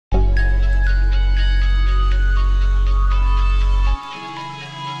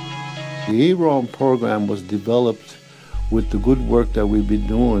The AAROM program was developed with the good work that we've been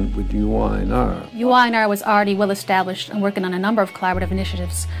doing with UINR. UINR was already well established and working on a number of collaborative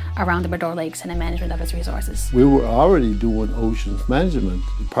initiatives around the Brador Lakes and the management of its resources. We were already doing oceans management.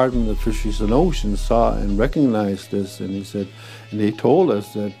 The Department of Fisheries and Oceans saw and recognized this, and they told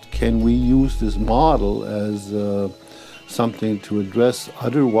us that can we use this model as something to address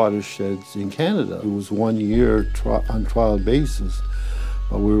other watersheds in Canada. It was 1 year on trial basis.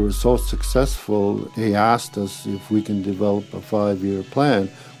 But we were so successful, they asked us if we can develop a 5-year plan,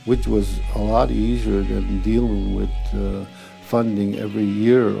 which was a lot easier than dealing with funding every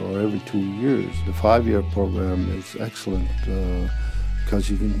year or every 2 years. The 5-year program is excellent because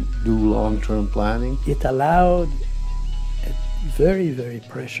you can do long-term planning. It allowed a very, very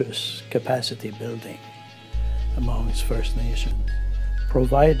precious capacity building amongst First Nations,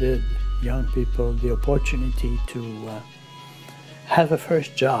 provided young people the opportunity to have a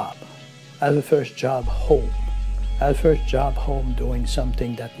first job home doing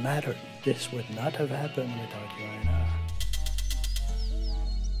something that mattered. This would not have happened without UINR.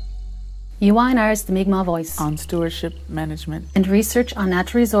 UINR is the Mi'kmaq voice on stewardship, management, and research on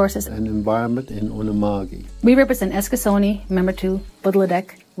natural resources and environment in unama'ki. We represent Eskasoni, Membertou,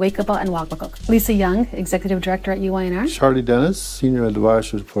 Budladek, Wakaba, and Wagmakuk. Lisa Young, Executive Director at UINR. Charlie Dennis, Senior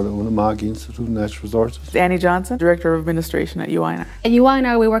Advisor for the Unama'ki Institute of Natural Resources. Annie Johnson, Director of Administration at UINR. At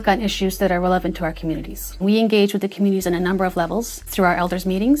UINR, we work on issues that are relevant to our communities. We engage with the communities on a number of levels through our elders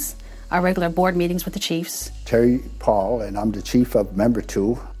meetings, our regular board meetings with the chiefs. Terry Paul, and I'm the chief of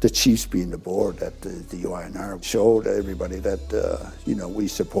Membertou. The chiefs being the board at the UINR showed everybody that we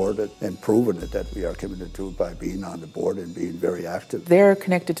support it and proven it that we are committed to it by being on the board and being very active. They're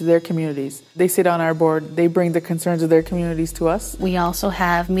connected to their communities. They sit on our board. They bring the concerns of their communities to us. We also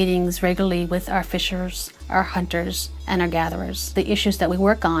have meetings regularly with our fishers, our hunters, and our gatherers. The issues that we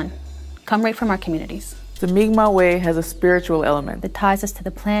work on come right from our communities. The Mi'kmaq Way has a spiritual element that ties us to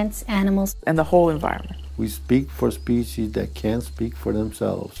the plants, animals, and the whole environment. We speak for species that can't speak for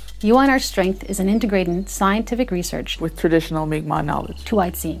themselves. UINR's strength is in integrating scientific research with traditional Mi'kmaq knowledge to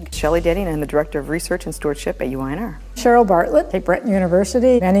wide-seeing. Shelley Denning, I'm the Director of Research and Stewardship at UINR. Cheryl Bartlett at Breton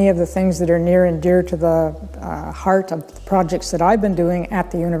University. Many of the things that are near and dear to the heart of the projects that I've been doing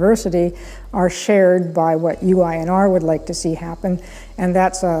at the university are shared by what UINR would like to see happen, and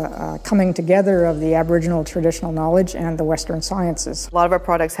that's a coming together of the Aboriginal traditional knowledge and the Western sciences. A lot of our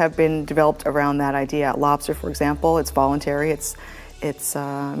products have been developed around that idea. Lobster, for example, it's voluntary. It's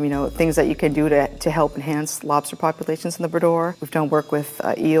things that you can do to help enhance lobster populations in the Brador. We've done work with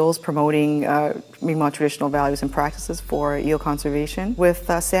eels, promoting Mi'kmaq traditional values and practices for eel conservation. With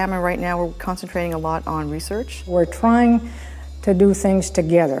salmon right now, we're concentrating a lot on research. We're trying to do things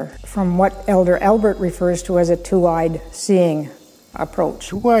together from what Elder Albert refers to as a two-eyed seeing approach.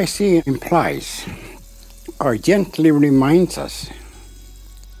 Two-eyed seeing implies or gently reminds us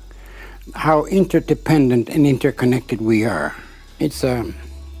how interdependent and interconnected we are. It's a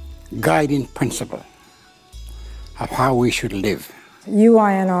guiding principle of how we should live.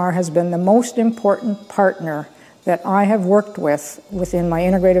 UINR has been the most important partner that I have worked with within my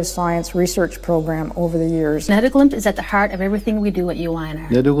integrative science research program over the years. Netaglint is at the heart of everything we do at UINR.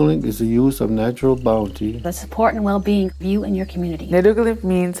 Netaglint is the use of natural bounty, the support and well-being of you and your community. Netaglint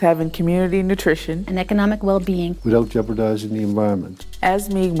means having community nutrition and economic well-being without jeopardizing the environment. As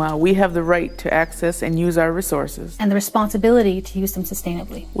Mi'kmaq, we have the right to access and use our resources and the responsibility to use them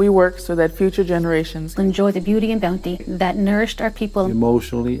sustainably. We work so that future generations will enjoy the beauty and bounty that nourished our people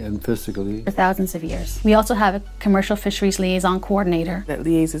emotionally and physically for thousands of years. We also have a Commercial Fisheries Liaison Coordinator that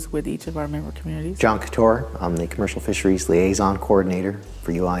liaises with each of our member communities. John Couture, I'm the Commercial Fisheries Liaison Coordinator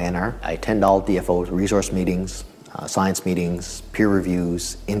for UINR. I attend all DFO's resource meetings, science meetings, peer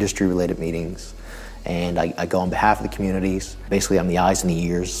reviews, industry-related meetings, and I go on behalf of the communities. Basically, I'm the eyes and the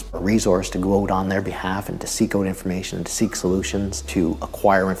ears, a resource to go out on their behalf and to seek out information and to seek solutions, to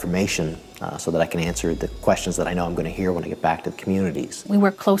acquire information so that I can answer the questions that I know I'm going to hear when I get back to the communities. We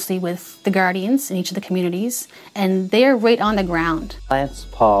work closely with the guardians in each of the communities, and they are right on the ground. Lance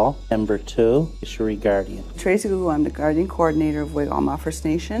Paul, Membertou, Fishery Guardian. Tracy Gugu, I'm the Guardian Coordinator of Wakaba First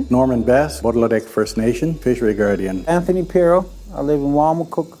Nation. Norman Best, Budladek First Nation, Fishery Guardian. Anthony Pirro, I live in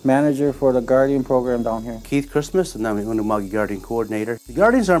Wagmakuk, manager for the Guardian program down here. Keith Christmas, and I'm the unama'ki Guardian Coordinator. The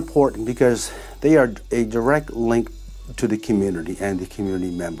Guardians are important because they are a direct link to the community and the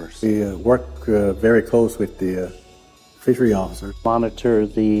community members. We work very close with the fishery officers. Monitor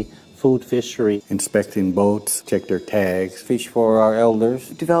the food fishery. Inspecting boats, check their tags. Fish for our elders.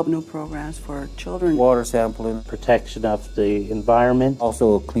 Develop new programs for children. Water sampling. Protection of the environment.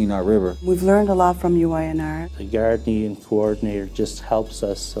 Also clean our river. We've learned a lot from UINR. The Guardian Coordinator just helps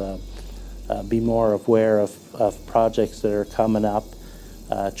us be more aware of projects that are coming up,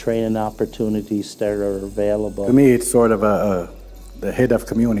 training opportunities that are available. To me, it's sort of the head of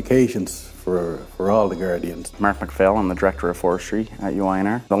communications for all the Guardians. Mark McPhail, I'm the Director of Forestry at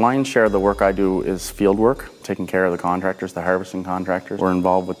UINR. The lion's share of the work I do is field work, taking care of the contractors, the harvesting contractors. We're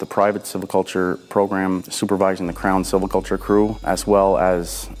involved with the private silviculture program, supervising the Crown silviculture crew, as well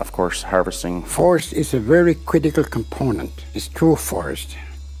as, of course, harvesting. Forest is a very critical component. It's true forest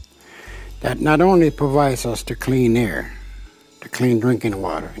that not only provides us the clean air, the clean drinking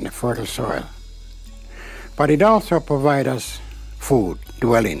water, and the fertile soil, but it also provides us food,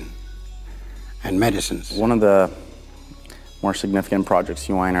 dwelling, and medicines. One of the more significant projects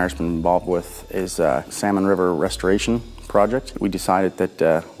UINR has been involved with is a Salmon River restoration project. We decided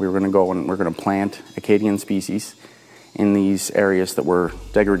that we were going to go and we're going to plant Acadian species in these areas that were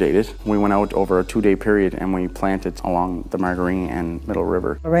degraded. We went out over a 2-day period and we planted along the Margarine and Middle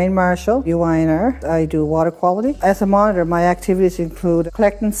River. Lorraine Marshall, UINR. I do water quality. As a monitor, my activities include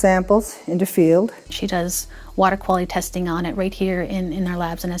collecting samples in the field. She does water quality testing on it right here in our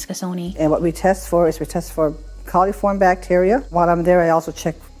labs in Eskasoni. And what we test for is we test for coliform bacteria. While I'm there, I also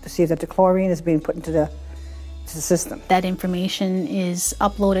check to see that the chlorine is being put into the system. That information is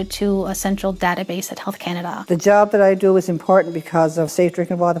uploaded to a central database at Health Canada. The job that I do is important because of safe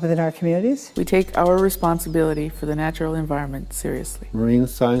drinking water within our communities. We take our responsibility for the natural environment seriously. Marine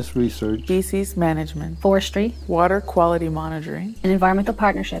science research, Species management, forestry, water quality monitoring, and environmental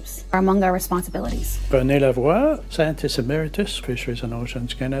partnerships are among our responsibilities. René Lavoie, Scientist Emeritus, Fisheries and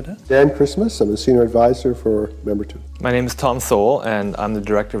Oceans Canada. Dan Christmas, I'm a Senior Advisor for Member 2. My name is Tom Sowell and I'm the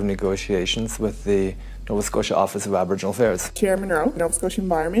Director of Negotiations with the Nova Scotia Office of Aboriginal Affairs. Chair Monroe, Nova Scotia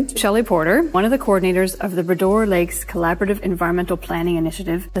Environment. Shelley Porter, one of the coordinators of the Bredor Lakes Collaborative Environmental Planning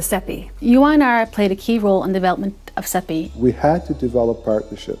Initiative, the CEPI. UINR played a key role in the development of CEPI. We had to develop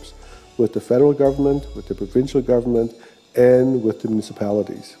partnerships with the federal government, with the provincial government, and with the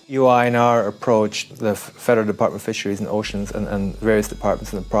municipalities. UINR approached the Federal Department of Fisheries and Oceans and various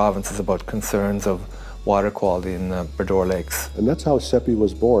departments in the provinces about concerns of water quality in the Bredor Lakes. And that's how CEPI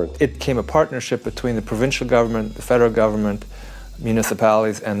was born. It became a partnership between the provincial government, the federal government,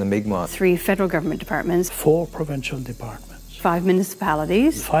 municipalities, and the Mi'kmaq. 3 federal government departments. 4 provincial departments. 5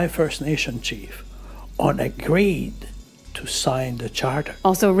 municipalities. 5 First Nation chiefs all agreed to sign the charter.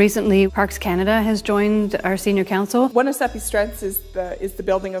 Also recently, Parks Canada has joined our senior council. One of CEPI's strengths is the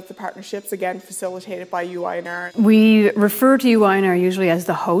building of the partnerships, again facilitated by UINR. We refer to UINR usually as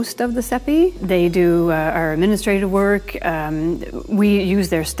the host of the CEPI. They do our administrative work. We use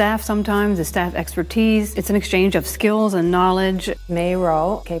their staff sometimes, the staff expertise. It's an exchange of skills and knowledge. May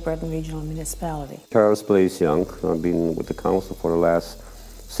Rowe, Cape Breton Regional Municipality. Charles Blaise Young. I've been with the council for the last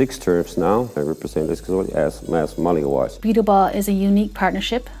 6 terms now. I represent this as Molly was. Biduba is a unique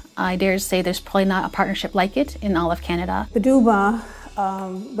partnership. I dare say there's probably not a partnership like it in all of Canada. Biduba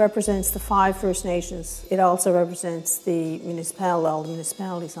represents the 5 First Nations. It also represents the all the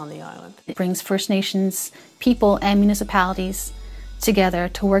municipalities on the island. It brings First Nations people and municipalities together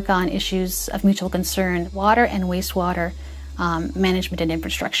to work on issues of mutual concern, water and wastewater management and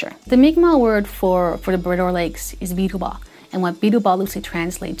infrastructure. The Mi'kmaq word for the Bredor Lakes is Biduba. And what Biduba loosely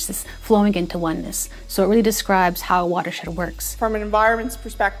translates is flowing into oneness. So it really describes how a watershed works. From an environment's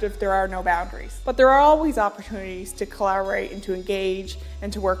perspective, there are no boundaries. But there are always opportunities to collaborate and to engage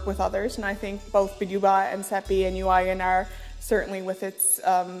and to work with others. And I think both Biduba and CEPI and UINR, certainly with its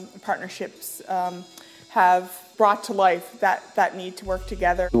partnerships, have brought to life that need to work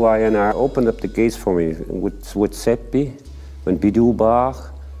together. UINR opened up the gates for me with CEPI, when Biduba.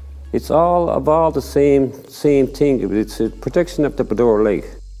 It's all about the same thing. It's a protection of the Bredor Lake.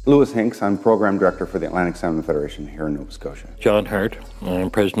 Lewis Hinks, I'm Program Director for the Atlantic Salmon Federation here in Nova Scotia. John Hart, I'm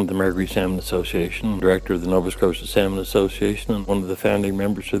President of the Margarine Salmon Association, Director of the Nova Scotia Salmon Association, and one of the founding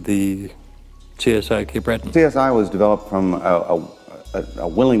members of the CSI Cape Breton. CSI was developed from a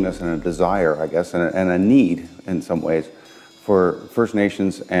willingness and a desire, I guess, and a need in some ways for First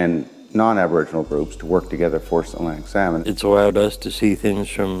Nations and non-Aboriginal groups to work together for Atlantic salmon. It's allowed us to see things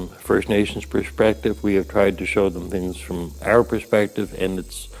from First Nations perspective. We have tried to show them things from our perspective, and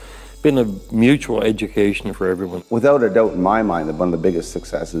it's been a mutual education for everyone. Without a doubt in my mind that one of the biggest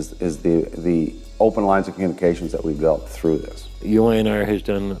successes is the open lines of communications that we've built through this. UINR has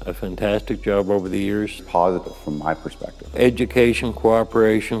done a fantastic job over the years. Positive from my perspective. Education,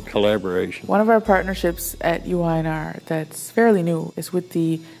 cooperation, collaboration. One of our partnerships at UINR that's fairly new is with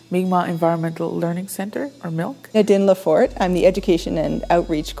the Mi'kmaq Environmental Learning Center, or MILC. Nadine Lafort, I'm the Education and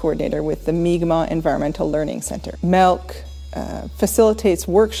Outreach Coordinator with the Mi'kmaq Environmental Learning Center. MILC facilitates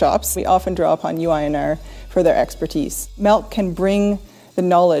workshops. We often draw upon UINR for their expertise. MILC can bring the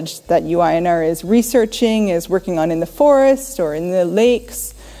knowledge that UINR is researching, is working on in the forest or in the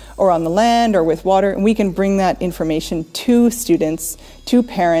lakes or on the land or with water, and we can bring that information to students, to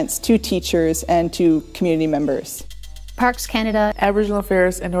parents, to teachers, and to community members. Parks Canada, Aboriginal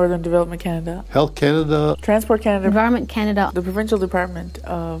Affairs and Northern Development Canada, Health Canada, Transport Canada, Environment Canada, the Provincial Department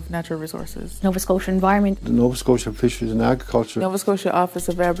of Natural Resources, Nova Scotia Environment, the Nova Scotia Fisheries and Agriculture, Nova Scotia Office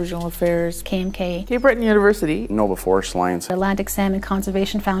of Aboriginal Affairs, KMK, Cape Breton University, Nova Forest Alliance, Atlantic Salmon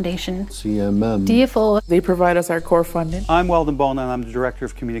Conservation Foundation, CMM, DFO. They provide us our core funding. I'm Weldon Bona and I'm the Director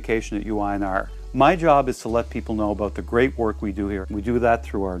of Communication at UINR. My job is to let people know about the great work we do here. We do that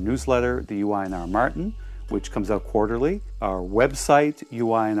through our newsletter, the UINR Martin, which comes out quarterly, our website,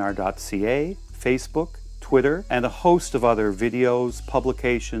 uinr.ca, Facebook, Twitter, and a host of other videos,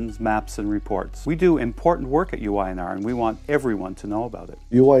 publications, maps, and reports. We do important work at UINR, and we want everyone to know about it.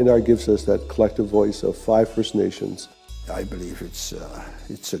 UINR gives us that collective voice of 5 First Nations. I believe it's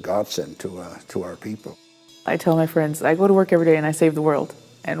a godsend to our people. I tell my friends, I go to work every day and I save the world.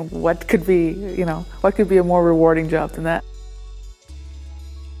 And what could be, what could be a more rewarding job than that?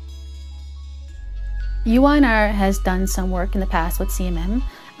 UINR has done some work in the past with CMM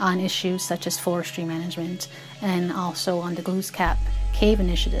on issues such as forestry management and also on the Glooskap Cave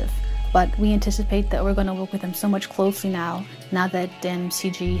Initiative. But we anticipate that we're going to work with them so much closely now that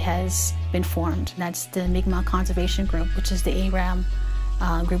MCG has been formed. That's the Mi'kmaq Conservation Group, which is the AAROM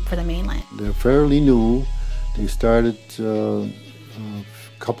group for the mainland. They're fairly new. They started a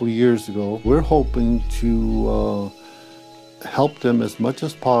couple of years ago. We're hoping to help them as much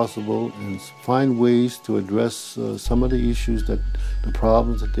as possible and find ways to address some of the issues, the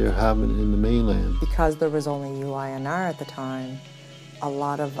problems that they're having in the mainland. Because there was only UINR at the time, a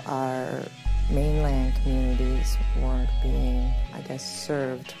lot of our mainland communities weren't being,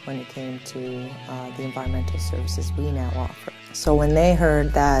 served when it came to the environmental services we now offer. So when they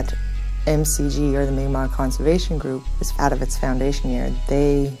heard that MCG, or the Mi'kmaq Conservation Group, is out of its foundation year,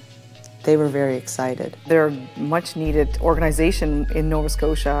 they were very excited. They're a much needed organization in Nova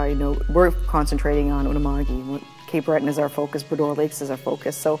Scotia. We're concentrating on unama'ki. Cape Breton is our focus, Bredor Lakes is our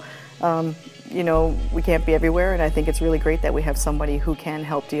focus. So, we can't be everywhere, and I think it's really great that we have somebody who can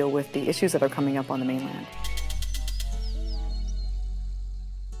help deal with the issues that are coming up on the mainland.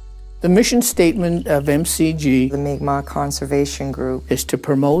 The mission statement of MCG, the Mi'kmaq Conservation Group, is to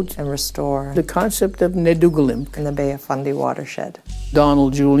promote and restore the concept of Nedugalimk in the Bay of Fundy watershed.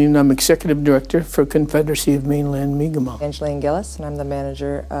 Donald Julian, I'm Executive Director for Confederacy of Mainland Mi'kmaq. Angeline Gillis, and I'm the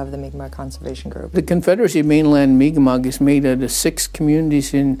Manager of the Mi'kmaq Conservation Group. The Confederacy of Mainland Mi'kmaq is made out of 6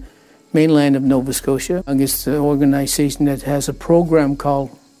 communities in mainland of Nova Scotia. It's the organization that has a program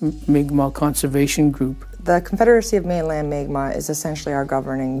called Mi'kmaq Conservation Group. The Confederacy of Mainland Mi'kmaq is essentially our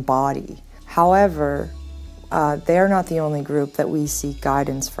governing body. However, they are not the only group that we seek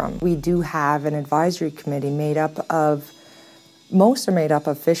guidance from. We do have an advisory committee most are made up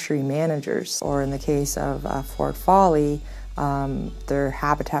of fishery managers, or in the case of Fort Folly, they're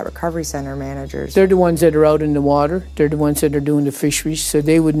Habitat Recovery Center managers. They're the ones that are out in the water. They're the ones that are doing the fisheries, so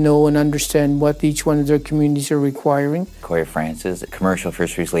they would know and understand what each one of their communities are requiring. Coya Francis, Commercial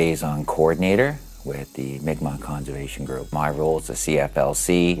Fisheries Liaison Coordinator with the Mi'kmaq Conservation Group. My role as the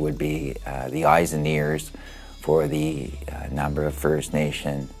CFLC would be the eyes and ears for the number of First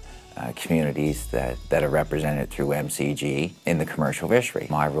Nation communities that are represented through MCG in the commercial fishery.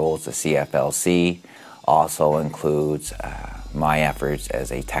 My role as the CFLC also includes my efforts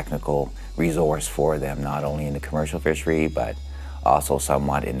as a technical resource for them, not only in the commercial fishery, but also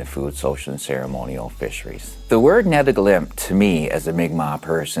somewhat in the food, social, and ceremonial fisheries. The word Nedugalimk, to me, as a Mi'kmaq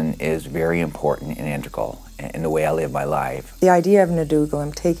person, is very important and integral in the way I live my life. The idea of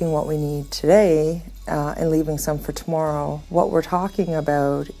Nedugalimk, taking what we need today and leaving some for tomorrow, what we're talking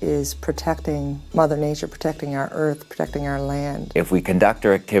about is protecting Mother Nature, protecting our earth, protecting our land. If we conduct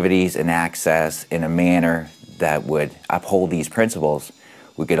our activities and access in a manner that would uphold these principles,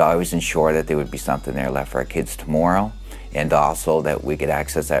 we could always ensure that there would be something there left for our kids tomorrow, and also that we could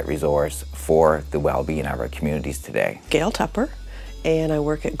access that resource for the well-being of our communities today. Gail Tupper, and I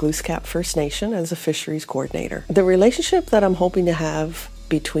work at Glooskap First Nation as a fisheries coordinator. The relationship that I'm hoping to have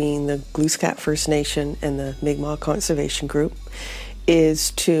between the Glooskap First Nation and the Mi'kmaq Conservation Group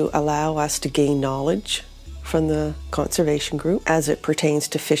is to allow us to gain knowledge from the conservation group as it pertains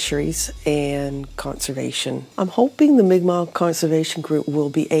to fisheries and conservation. I'm hoping the Mi'kmaq Conservation Group will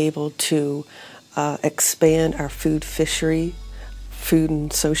be able to expand our food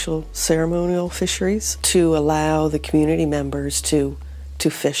and social ceremonial fisheries to allow the community members to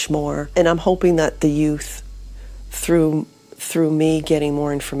fish more. And I'm hoping that the youth, through me getting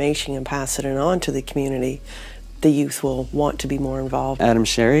more information and passing it on to the community, the youth will want to be more involved. Adam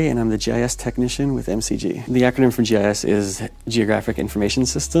Sherry, and I'm the GIS technician with MCG. The acronym for GIS is Geographic Information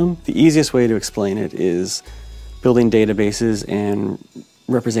System. The easiest way to explain it is building databases and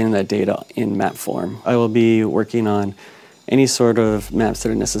representing that data in map form. I will be working on any sort of maps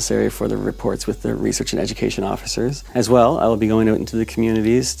that are necessary for the reports with the research and education officers. As well, I will be going out into the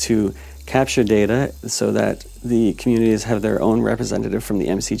communities to capture data so that the communities have their own representative from the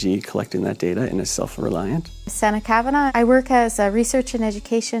MCG collecting that data and is self-reliant. Sana Kavanagh. I work as a research and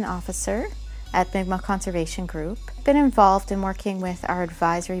education officer at Mi'kmaq Conservation Group. I've been involved in working with our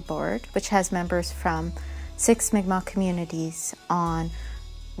advisory board, which has members from 6 Mi'kmaq communities on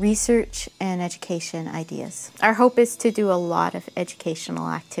research and education ideas. Our hope is to do a lot of educational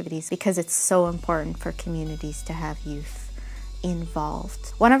activities because it's so important for communities to have youth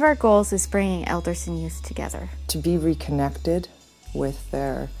involved. One of our goals is bringing elders and youth together. To be reconnected with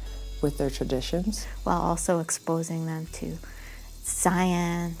their traditions. While also exposing them to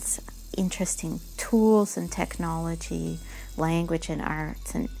science, interesting tools and technology, language and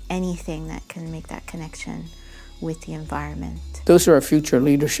arts, and anything that can make that connection with the environment. Those are our future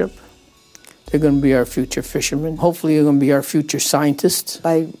leadership. They're going to be our future fishermen. Hopefully they're going to be our future scientists.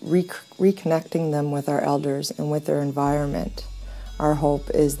 By reconnecting them with our elders and with their environment, our hope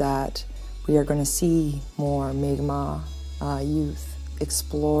is that we are going to see more Mi'kmaq youth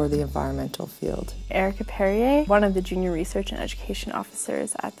explore the environmental field. Erica Perrier, one of the junior research and education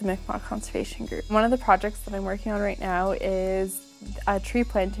officers at the Mi'kmaq Conservation Group. One of the projects that I'm working on right now is a tree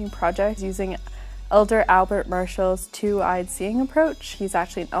planting project using Elder Albert Marshall's two-eyed seeing approach. He's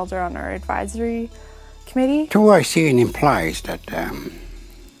actually an elder on our advisory committee. Two-eyed seeing implies that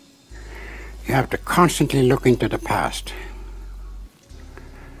you have to constantly look into the past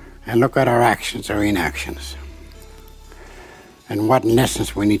and look at our actions or inactions and what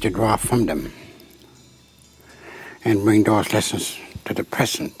lessons we need to draw from them and bring those lessons to the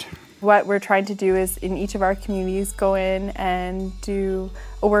present. What we're trying to do is in each of our communities go in and do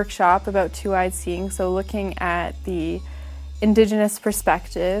a workshop about two-eyed seeing, so looking at the Indigenous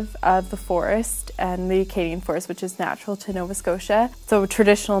perspective of the forest and the Acadian forest, which is natural to Nova Scotia. So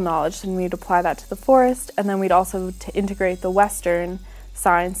traditional knowledge, and we'd apply that to the forest, and then we'd also integrate the Western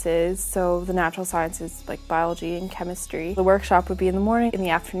sciences, so the natural sciences like biology and chemistry. The workshop would be in the morning. In the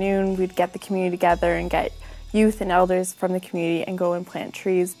afternoon, we'd get the community together and get youth and elders from the community and go and plant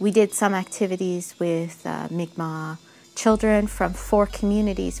trees. We did some activities with Mi'kmaq children from 4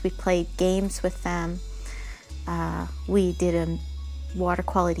 communities. We played games with them. We did a water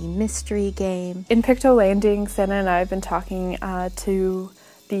quality mystery game. In Pictou Landing, Sana and I have been talking to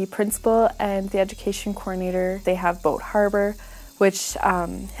the principal and the education coordinator. They have Boat Harbor, which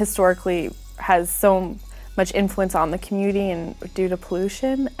historically has so much influence on the community and due to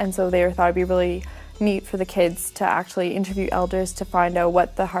pollution, and so they thought it'd be really neat for the kids to actually interview elders to find out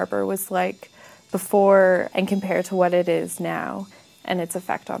what the harbor was like before and compare to what it is now and its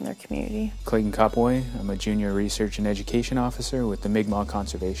effect on their community. Clayton Copway. I'm a junior research and education officer with the Mi'kmaq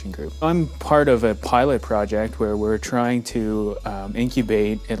Conservation Group. I'm part of a pilot project where we're trying to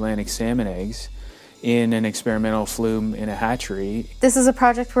incubate Atlantic salmon eggs in an experimental flume in a hatchery. This is a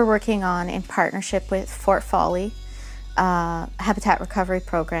project we're working on in partnership with Fort Folly Habitat Recovery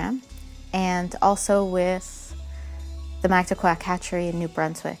Program, and also with the Magtaquac Hatchery in New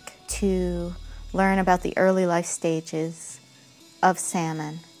Brunswick to learn about the early life stages of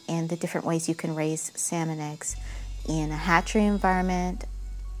salmon and the different ways you can raise salmon eggs in a hatchery environment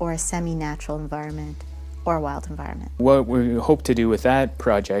or a semi-natural environment or a wild environment. What we hope to do with that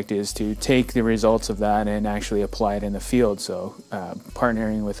project is to take the results of that and actually apply it in the field. So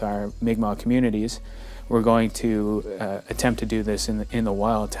partnering with our Mi'kmaq communities, we're going to attempt to do this in the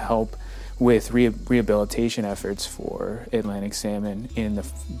wild to help with rehabilitation efforts for Atlantic salmon in the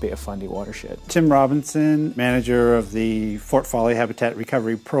Bay of Fundy watershed. Tim Robinson, manager of the Fort Folly Habitat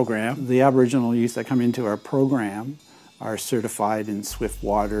Recovery Program. The Aboriginal youth that come into our program are certified in swift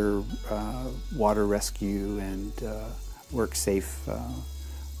water, water rescue, and work safe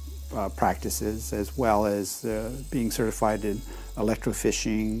practices, as well as being certified in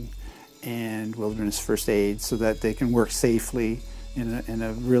electrofishing and wilderness first aid, so that they can work safely in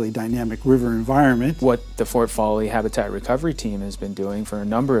a really dynamic river environment. What the Fort Folly Habitat Recovery Team has been doing for a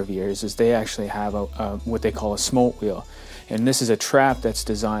number of years is they actually have what they call a smolt wheel. And this is a trap that's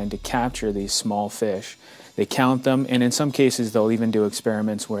designed to capture these small fish. They count them, and in some cases they'll even do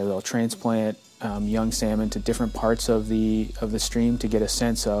experiments where they'll transplant young salmon to different parts of the stream to get a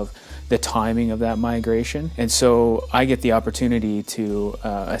sense of the timing of that migration. And so I get the opportunity to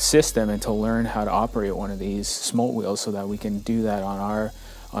assist them and to learn how to operate one of these smolt wheels so that we can do that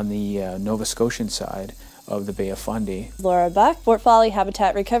on the Nova Scotian side of the Bay of Fundy. Laura Buck, Fort Folly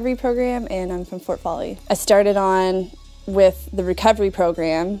Habitat Recovery Program, and I'm from Fort Folly. I started on with the recovery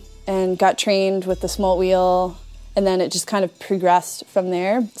program and got trained with the smolt wheel, and then it just kind of progressed from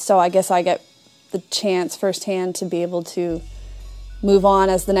there. So I guess I get the chance firsthand to be able to move on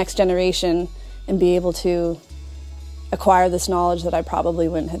as the next generation and be able to acquire this knowledge that I probably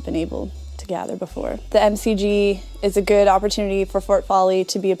wouldn't have been able to gather before. The MCG is a good opportunity for Fort Folly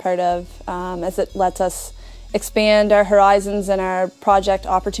to be a part of, as it lets us expand our horizons and our project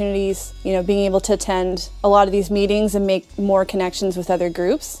opportunities, you know, being able to attend a lot of these meetings and make more connections with other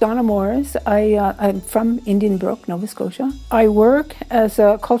groups. Donna Morris, I'm from Indian Brook, Nova Scotia. I work as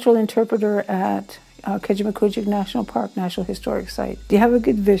a cultural interpreter at Kejimkujik National Park, National Historic Site. You have a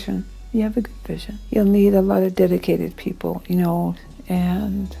good vision. You have a good vision. You'll need a lot of dedicated people, you know,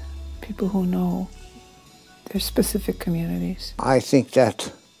 and people who know their specific communities. I think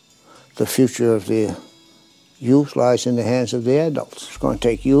that the future of the youth lies in the hands of the adults. It's going to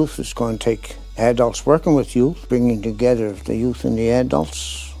take youth, it's going to take adults working with youth, bringing together the youth and the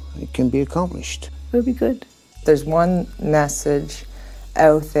adults. It can be accomplished. It'll be good. There's one message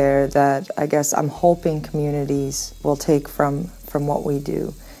out there that I guess I'm hoping communities will take from what we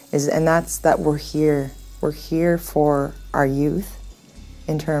do, and that's that we're here. We're here for our youth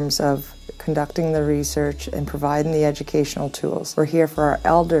in terms of conducting the research and providing the educational tools. We're here for our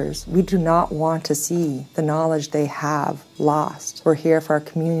elders. We do not want to see the knowledge they have lost. We're here for our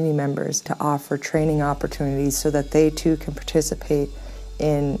community members to offer training opportunities so that they too can participate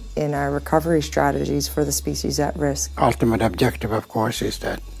in our recovery strategies for the species at risk. Ultimate objective, of course, is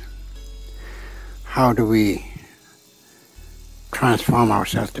that how do we transform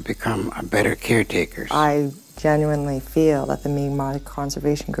ourselves to become better caretakers? I genuinely feel that the Mi'kmaq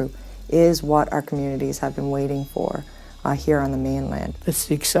Conservation Group is what our communities have been waiting for here on the mainland. It's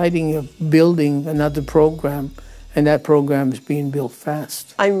exciting of building another program, and that program is being built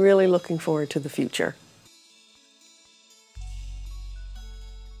fast. I'm really looking forward to the future.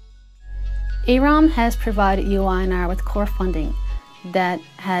 AAROM has provided UINR with core funding that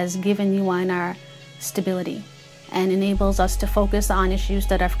has given UINR stability and enables us to focus on issues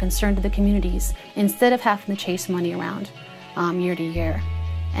that are of concern to the communities instead of having to chase money around year to year.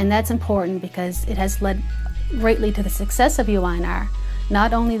 And that's important because it has led greatly to the success of UINR,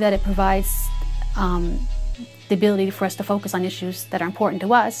 not only that it provides the ability for us to focus on issues that are important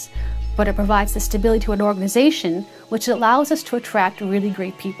to us, but it provides the stability to an organization which allows us to attract really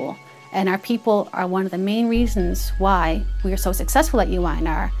great people. And our people are one of the main reasons why we are so successful at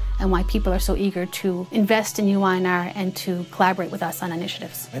UINR and why people are so eager to invest in UINR and to collaborate with us on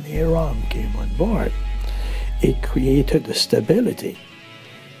initiatives. When AAROM came on board, it created the stability,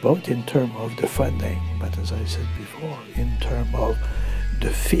 both in terms of the funding, but as I said before, in terms of the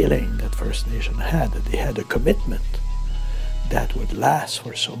feeling that First Nation had, that they had a commitment that would last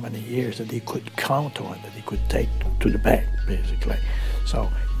for so many years, that they could count on, that they could take to the bank, basically.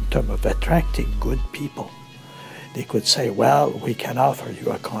 So in terms of attracting good people, they could say, well, we can offer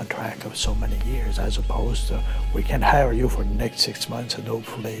you a contract of so many years, as opposed to we can hire you for the next 6 months and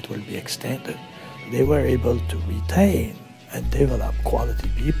hopefully it will be extended. They were able to retain and develop quality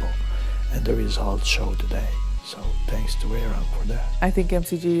people, and the results show today. So thanks to AAROM for that. I think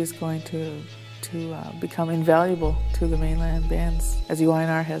MCG is going to become invaluable to the mainland bands, as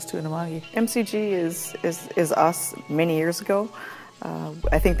UINR has to unama'ki. MCG is us many years ago.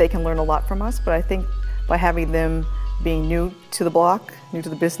 I think they can learn a lot from us, but I think by having them being new to the block, new to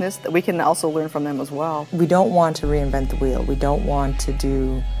the business, that we can also learn from them as well. We don't want to reinvent the wheel. We don't want to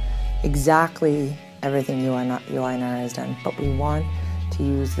do exactly everything UINR has done, but we want to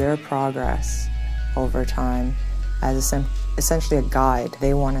use their progress over time as essentially a guide.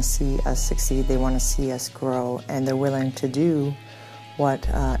 They want to see us succeed, they want to see us grow, and they're willing to do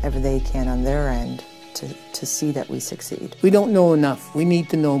whatever they can on their end to see that we succeed. We don't know enough. We need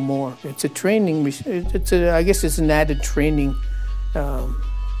to know more. It's a training, I guess it's an added training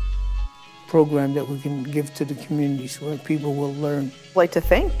program that we can give to the communities where people will learn. I'd like to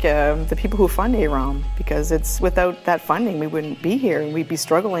thank the people who fund AAROM, because without that funding we wouldn't be here, and we'd be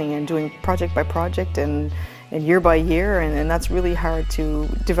struggling and doing project by project and year by year, and that's really hard to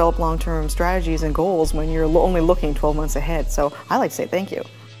develop long-term strategies and goals when you're only looking 12 months ahead. So I'd like to say thank you.